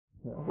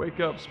Yeah, wake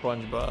up,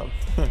 SpongeBob.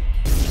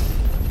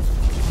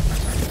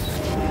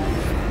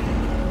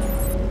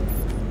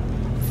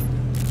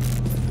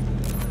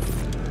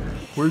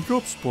 Wake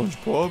up,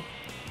 SpongeBob.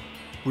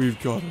 We've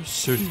got a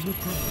city to burn.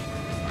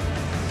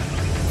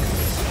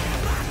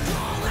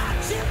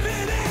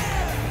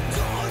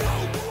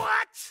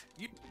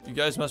 You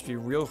guys must be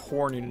real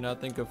horny to not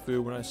think of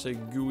food when I say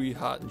gooey,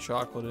 hot, and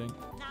chocolatey.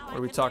 What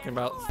are we talking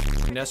about?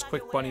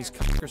 Nesquik Bunny's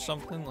cock or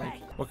something? Like,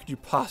 what could you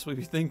possibly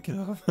be thinking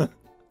of?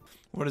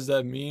 What does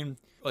that mean?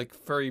 Like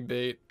furry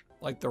bait,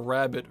 like the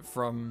rabbit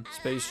from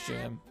Space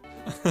Jam.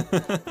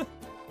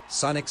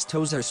 Sonic's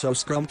toes are so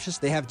scrumptious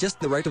they have just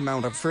the right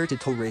amount of fur to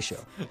toe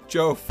ratio.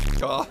 Joe,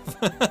 f off.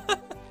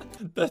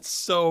 That's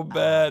so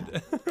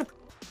bad.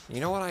 You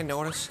know what I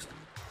noticed?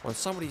 When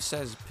somebody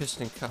says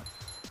piston cup,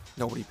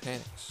 nobody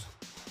panics.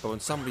 But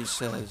when somebody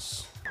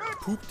says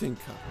pooped in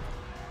cup,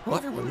 well,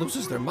 everyone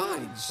loses their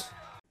minds.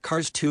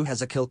 Cars 2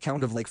 has a kill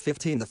count of like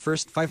 50 in the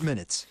first 5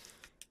 minutes.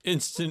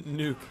 Instant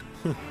nuke.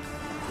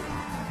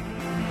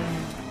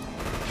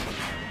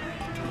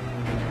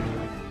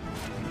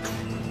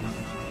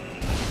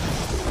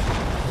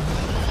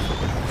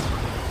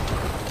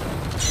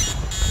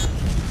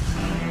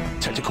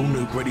 Tactical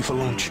nuke ready for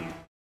launch.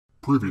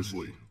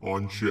 Previously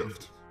on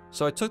Shift.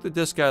 So I took the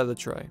disc out of the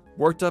tray,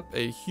 worked up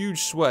a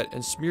huge sweat,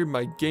 and smeared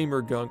my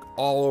gamer gunk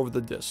all over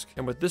the disc.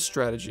 And with this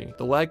strategy,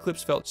 the lag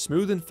clips felt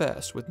smooth and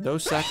fast with no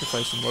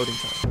sacrifice in loading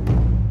time.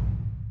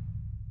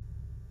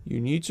 You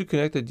need to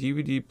connect a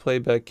DVD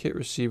playback kit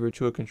receiver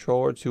to a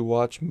controller to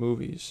watch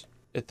movies.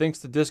 It thinks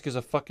the disc is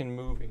a fucking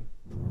movie.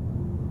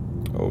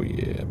 Oh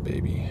yeah,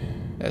 baby.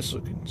 That's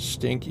looking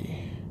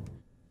stinky.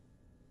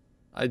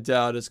 I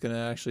doubt it's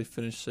gonna actually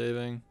finish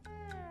saving.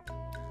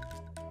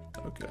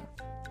 Okay.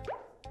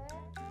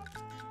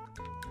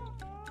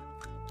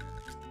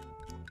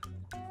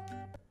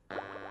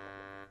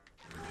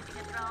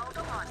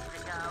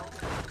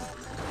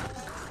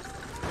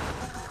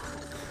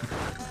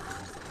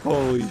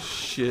 Holy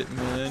shit,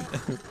 man.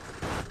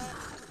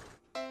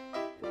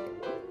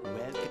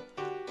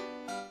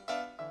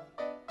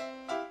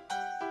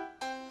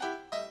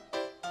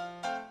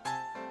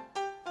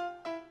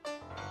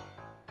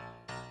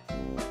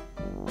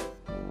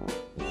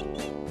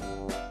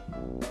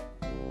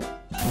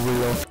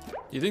 Real.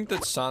 You think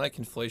that Sonic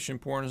inflation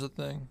porn is a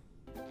thing?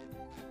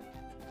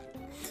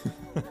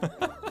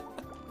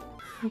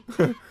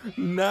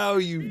 Now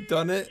you've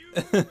done it.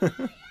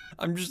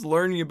 I'm just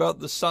learning about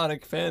the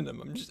Sonic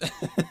fandom. I'm just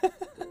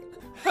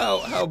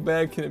how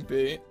bad can it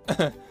be?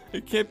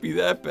 It can't be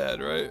that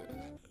bad, right?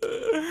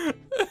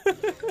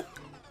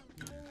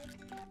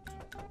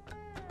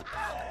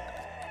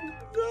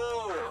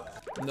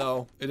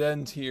 No, it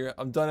ends here.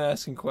 I'm done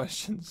asking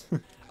questions.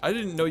 I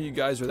didn't know you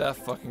guys were that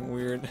fucking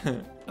weird.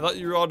 I thought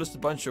you were all just a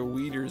bunch of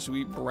weeders who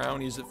eat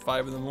brownies at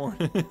 5 in the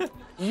morning.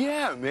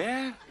 Yeah,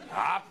 man.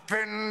 Up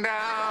and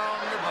down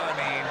the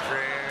bunny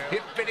trail,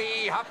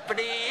 hippity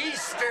hoppity,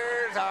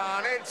 Easter's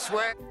on its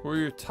way. Who are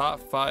your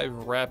top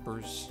 5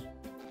 rappers?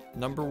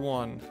 Number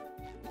 1,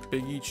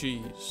 Biggie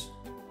Cheese.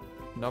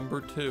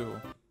 Number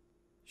 2,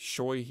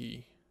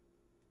 Shoihi.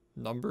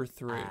 Number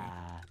 3,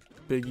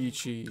 Biggie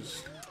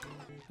Cheese.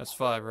 That's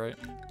 5, right?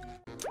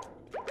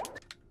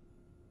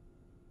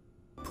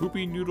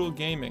 Poopy Noodle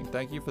Gaming,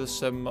 thank you for the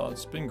 7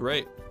 months. It's been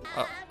great.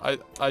 I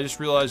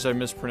just realized I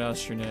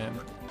mispronounced your name.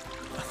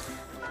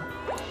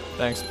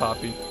 Thanks,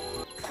 Poppy.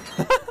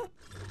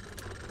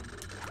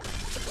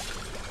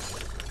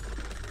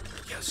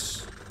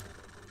 Yes.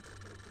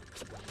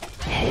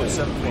 Oh, it's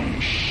 7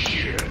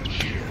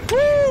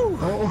 Woo!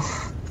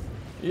 Oh.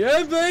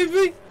 Yeah,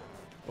 baby!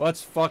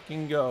 Let's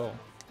fucking go.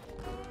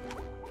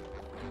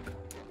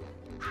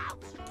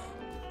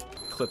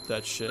 Clip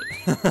that shit.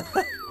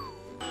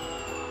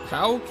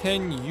 How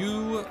can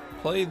you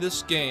play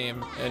this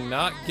game and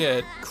not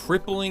get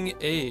crippling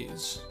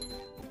A's?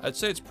 I'd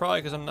say it's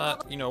probably because I'm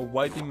not, you know,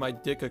 wiping my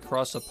dick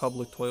across a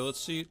public toilet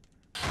seat.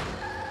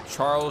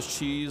 Charles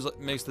Cheese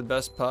makes the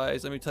best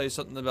pies. Let me tell you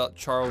something about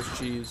Charles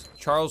Cheese.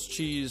 Charles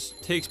Cheese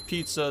takes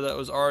pizza that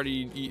was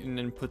already eaten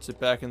and puts it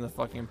back in the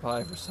fucking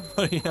pie for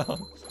somebody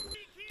else.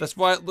 That's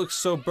why it looks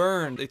so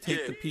burned. They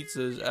take the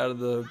pizzas out of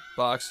the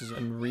boxes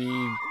and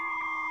re-stove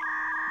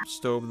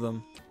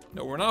them.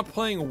 No, we're not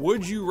playing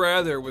Would You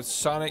Rather with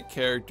Sonic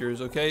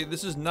characters, okay?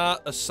 This is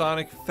not a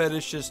Sonic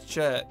fetishist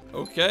chat,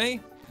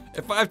 okay?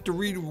 If I have to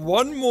read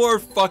one more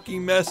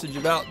fucking message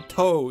about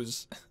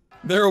toes,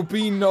 there will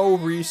be no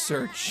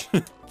research.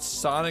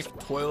 Sonic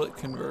toilet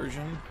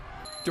conversion?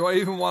 Do I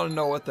even want to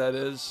know what that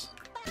is?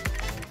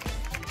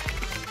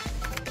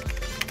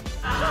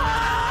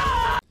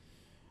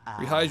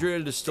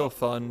 Rehydrated is still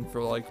fun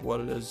for like what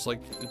it is.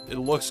 Like it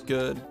looks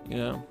good, you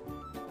know.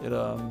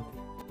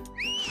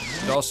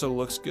 It also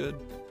looks good.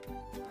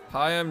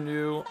 Hi, I'm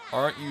new.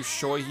 Aren't you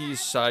Shoihi's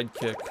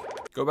sidekick?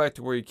 Go back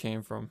to where you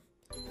came from.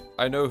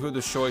 I know who the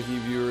Shoihi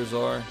viewers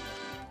are.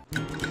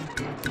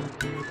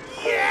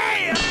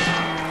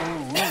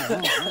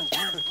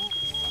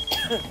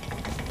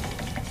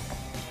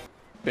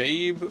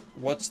 Babe,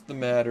 what's the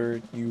matter?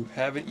 You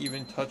haven't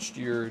even touched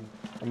your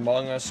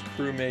Among Us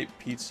crewmate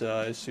pizza,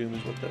 I assume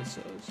is what that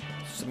says.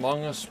 It's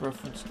Among Us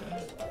reference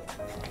guy.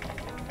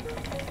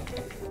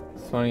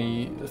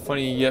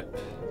 Funny, yep.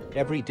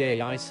 Every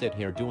day I sit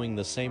here doing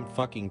the same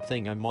fucking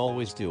thing I'm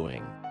always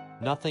doing.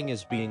 Nothing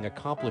is being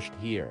accomplished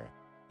here.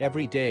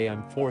 Every day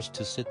I'm forced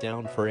to sit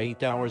down for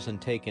 8 hours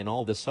and take in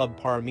all the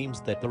subpar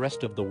memes that the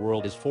rest of the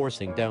world is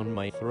forcing down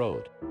my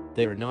throat.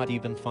 They're not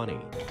even funny.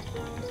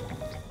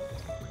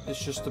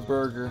 It's just a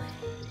burger.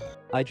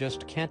 I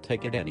just can't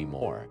take it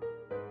anymore.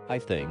 I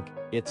think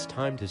it's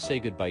time to say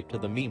goodbye to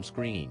the meme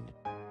screen.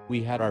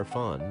 We had our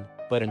fun,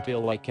 but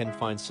until I can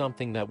find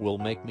something that will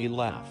make me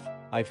laugh,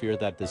 I fear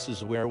that this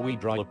is where we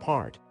draw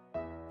apart.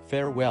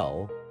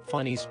 Farewell,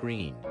 funny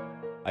screen.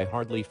 I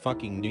hardly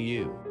fucking knew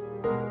you.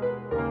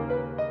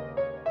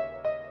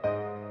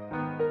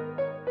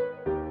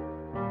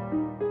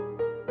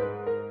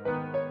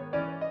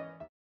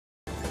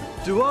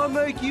 Do I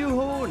make you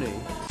horny?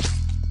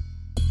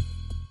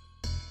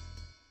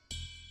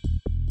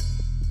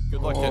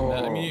 Good luck getting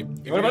that. I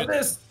mean, What about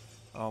this?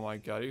 Oh my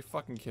god, are you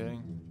fucking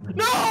kidding?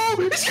 No!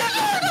 He's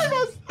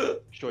gonna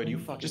Joy, do you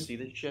fucking see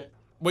this shit?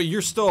 Wait,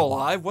 you're still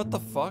alive? What the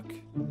fuck?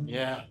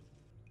 Yeah.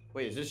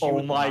 Wait, is this you Oh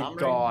with the my bomb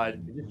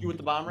god. Is this you with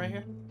the bomb right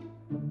here?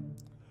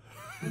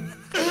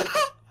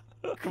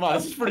 Come on,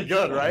 this is pretty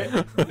good, right?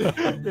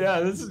 Yeah,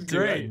 this is Dude,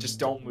 great. Just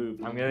don't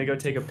move. I'm gonna go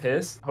take a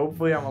piss.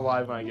 Hopefully I'm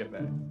alive when I get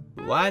back.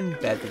 One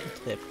battle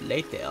trip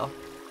later.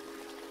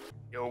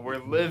 Yo, we're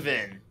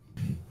living.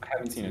 I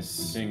haven't seen a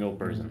single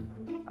person.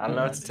 I don't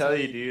know what to tell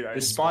you, dude.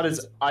 This spot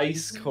is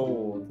ice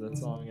cold.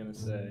 That's all I'm gonna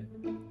say.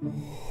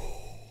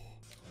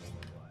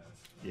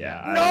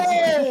 Yeah.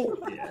 No!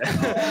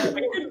 Yeah.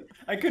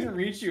 I couldn't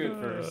reach you at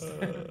first.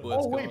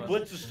 Oh wait,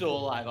 Blitz is still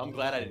alive. I'm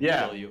glad I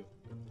didn't kill you.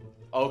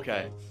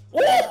 Okay.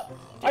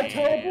 I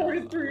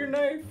teleported through your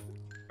knife.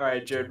 All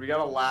right, Jared, we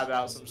gotta lab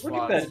out some spots.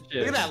 Look at that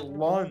shit. Look at that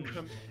lunge.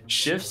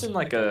 Shift's in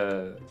like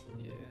a.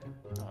 Yeah.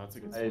 Oh, that's a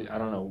good spot. I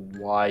don't know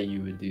why you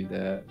would do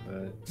that,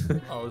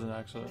 but. Oh, it was an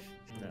accident.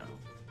 No.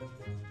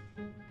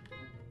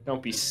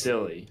 Don't be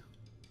silly.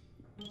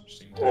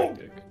 Interesting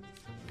tactic.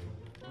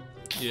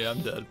 Yeah,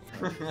 I'm dead.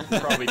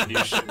 Probably do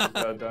shit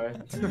without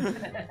dying.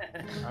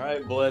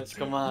 Alright, Blitz,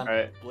 come on.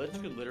 Alright. Blitz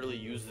could literally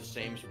use the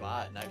same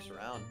spot next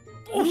round.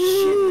 Oh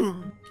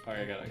shit!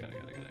 Alright, I got it.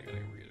 We're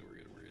good.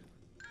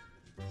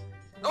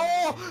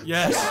 Oh!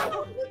 Yes!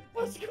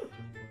 Let's go.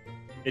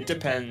 It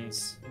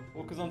depends.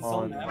 Well, because on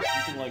some maps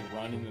you can like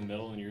run in the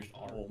middle and you're just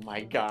armed. Oh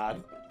my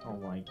god. Oh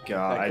my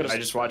god. I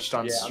just watched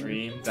on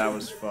stream. That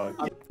was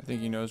fucked. I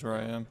think he knows where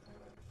I am.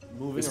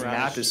 Moving This around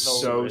map is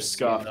so risky,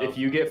 scuffed. though. If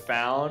you get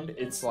found,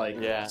 it's like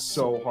Yeah.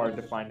 so hard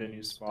to find a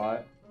new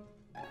spot.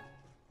 So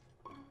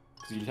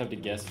you just have to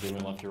guess if they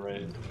went left or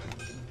right.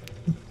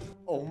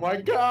 Oh my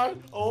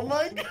god! Oh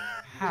my god!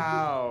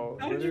 How?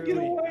 How did you get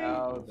away?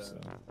 How, though?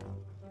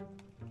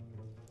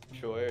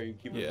 Troy, are you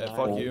keeping Yeah, an eye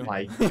fuck on you. Oh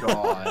my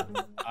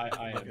god. I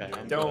am. Okay,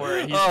 I'm Don't good.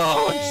 worry. He's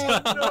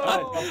Oh,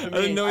 no!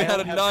 I didn't know he had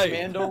a knife.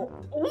 Commando.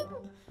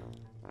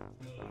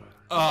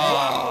 Oh.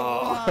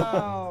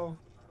 Wow.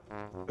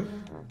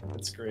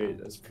 That's great.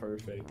 That's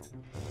perfect.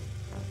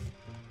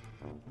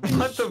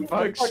 What the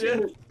fuck,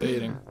 shit?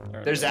 Baiting.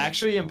 There's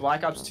actually in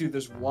Black Ops 2,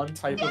 there's one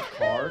type of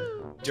car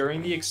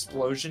during the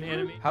explosion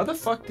enemy. How the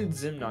fuck did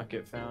Zim not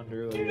get found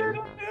earlier?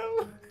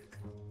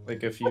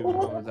 Like a few,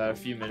 what was that, a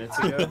few minutes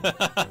ago?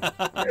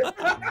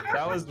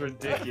 That was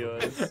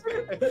ridiculous.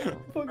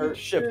 Or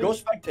Shift, go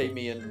spectate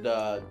me and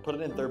put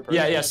it in third person.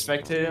 Yeah,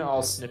 spectate it,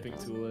 I'll snipping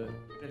tool it.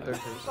 In third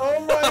person. Oh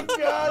my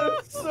god,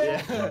 it's so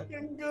Yeah.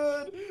 fucking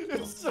good.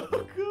 It's so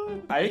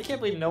good. I can't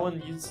believe no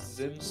one used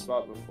Zim's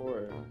spot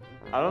before.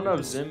 I don't know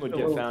if Zim would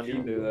get found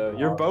either though.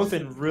 You're both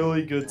in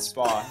really good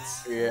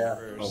spots. Yeah.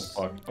 Oh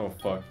fuck. Oh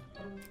fuck.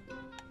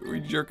 Are we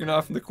jerking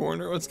off in the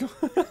corner? What's going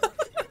on?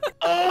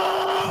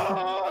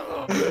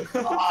 Oh,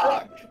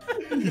 fuck.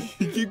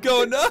 Keep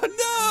going. No,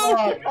 no!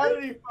 Fuck, how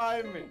did he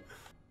find me?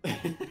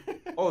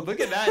 Oh, look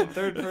at that in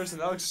third person.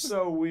 That looks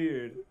so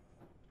weird.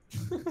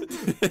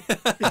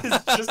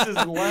 It's just his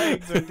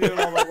legs are doing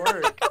all the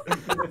work.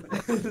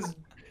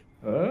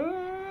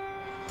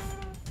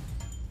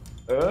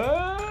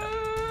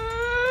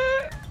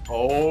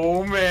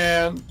 Oh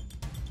man.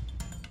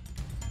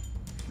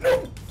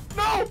 No!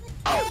 No!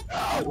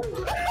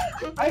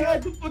 I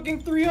had the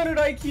fucking 300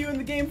 IQ and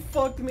the game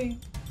fucked me.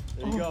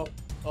 There you go.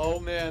 Oh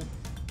man.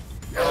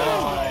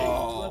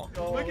 Oh. Let's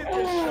go. Look at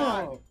this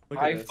shot. Look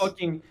at I this.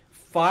 fucking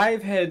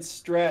 5-head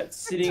strat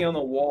sitting on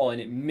the wall and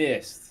it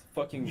missed.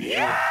 Fucking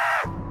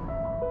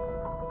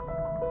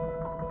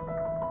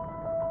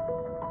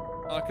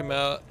Knock him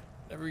out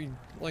every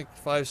like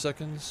 5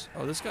 seconds.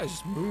 Oh, this guy's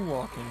just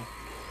moonwalking.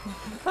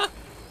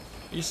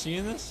 You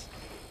seeing this?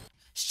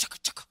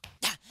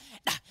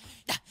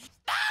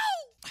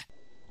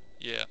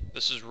 Yeah,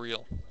 this is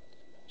real.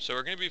 So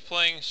we're gonna be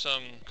playing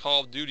some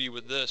Call of Duty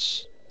with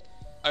this.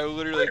 I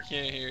literally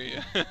can't hear you.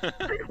 I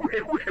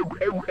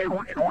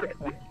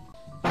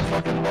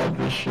fucking love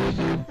this shit,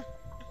 dude.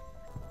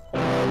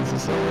 This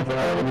is so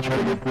bad. Let me try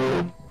to get through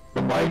it.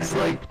 The mic's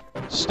like...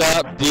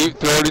 Stop deep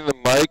throating the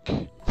mic.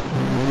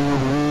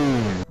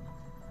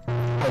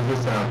 How's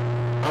this sound?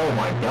 Oh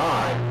my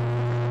god.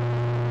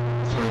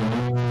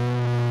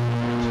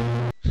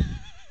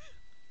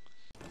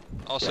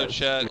 Also,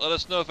 chat, let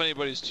us know if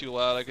anybody's too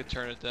loud. I could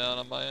turn it down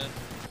on my end.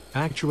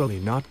 Actually,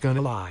 not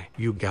gonna lie,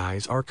 you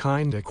guys are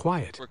kinda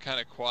quiet. We're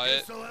kinda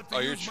quiet. Oh,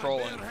 you're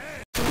trolling.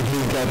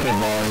 He's got the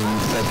volume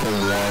set to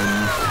 1,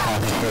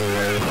 half a foot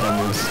away from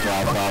his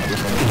laptop or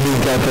something. He's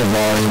got the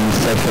volume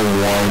set to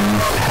 1,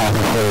 half a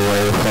foot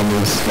away from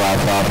his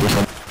laptop or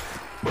something.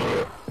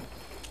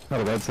 How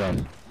did that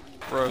sound?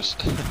 Gross.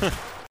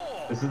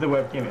 This is the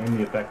webcam and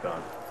the effect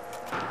on.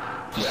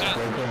 Yeah,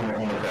 webcam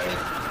and effect.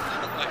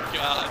 Oh my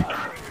god.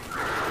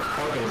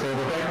 Okay, so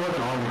the effect wasn't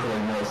on before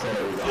Noah said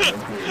it was on.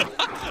 That's weird.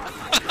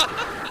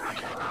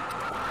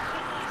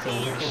 So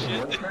holy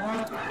shit.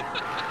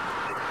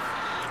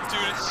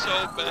 Dude, it's so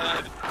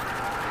bad.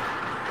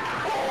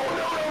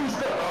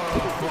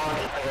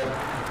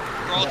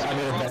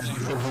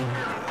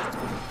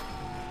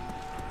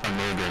 I'm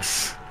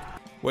nervous.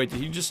 Wait, did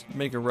he just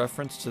make a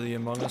reference to the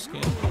Among Us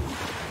game?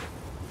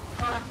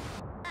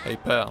 Hey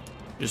pal,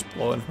 just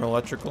blowing for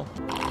electrical?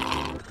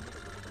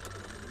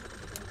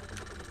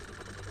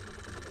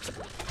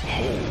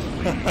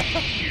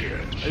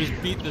 I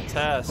just beat the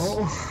task.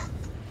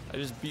 I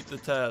just beat the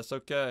task,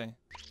 okay.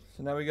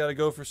 So now we gotta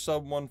go for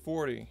sub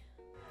 140.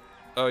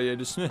 Oh yeah,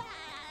 just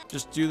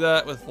do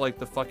that with like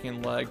the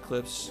fucking lag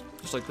clips.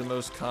 Just like the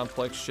most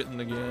complex shit in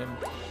the game.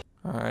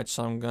 Alright,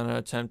 so I'm gonna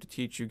attempt to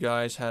teach you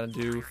guys how to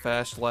do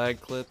fast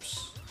lag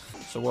clips.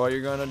 So what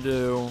you're gonna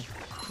do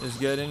is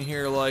get in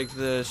here like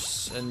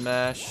this and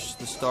mash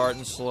the start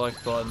and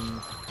select button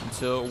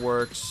until it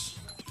works.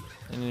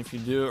 And if you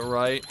do it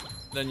right,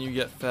 then you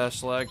get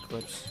fast lag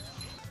clips.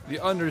 The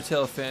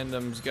Undertale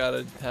fandom's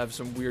gotta have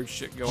some weird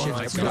shit going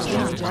on.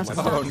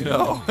 Oh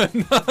no.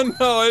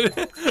 no,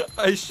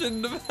 I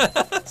shouldn't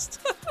have asked.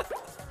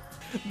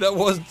 That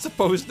wasn't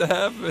supposed to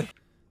happen.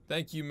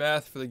 Thank you,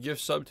 Math, for the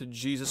gift sub to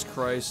Jesus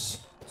Christ.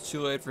 It's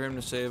too late for him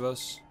to save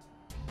us.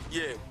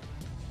 Yeah.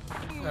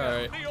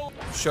 Alright.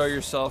 Show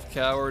yourself,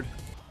 coward.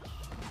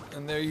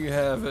 And there you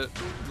have it.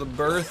 The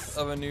birth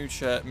of a new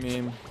chat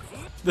meme.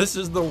 This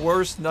is the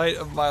worst night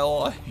of my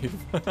life.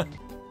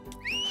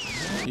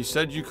 He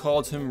said you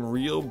called him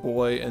real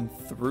boy and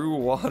threw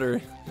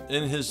water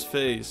in his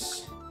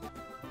face.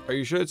 Are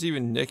you sure it's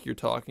even Nick you're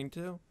talking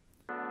to?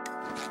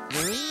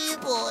 Real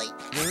boy,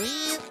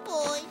 real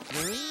boy,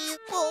 real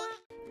boy.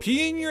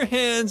 Pee in your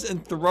hands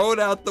and throw it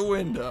out the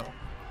window.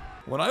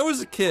 When I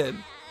was a kid,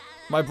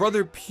 my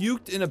brother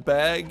puked in a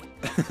bag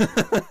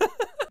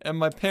and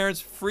my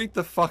parents freaked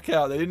the fuck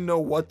out. They didn't know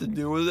what to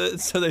do with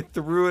it, so they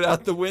threw it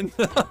out the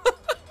window.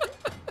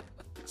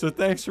 So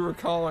thanks for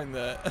recalling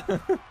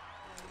that.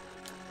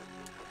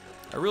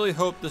 I really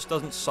hope this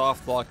doesn't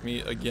soft lock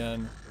me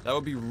again. That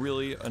would be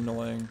really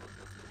annoying.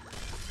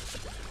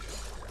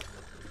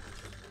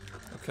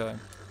 Okay.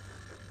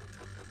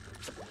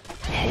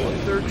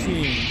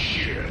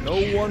 113. No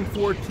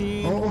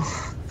 114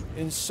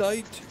 in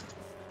sight.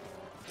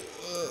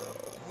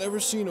 Never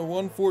seen a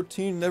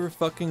 114, never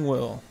fucking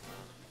will.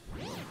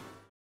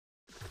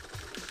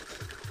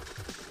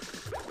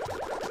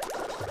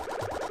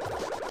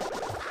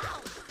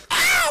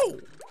 Ow!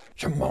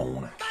 Come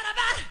on.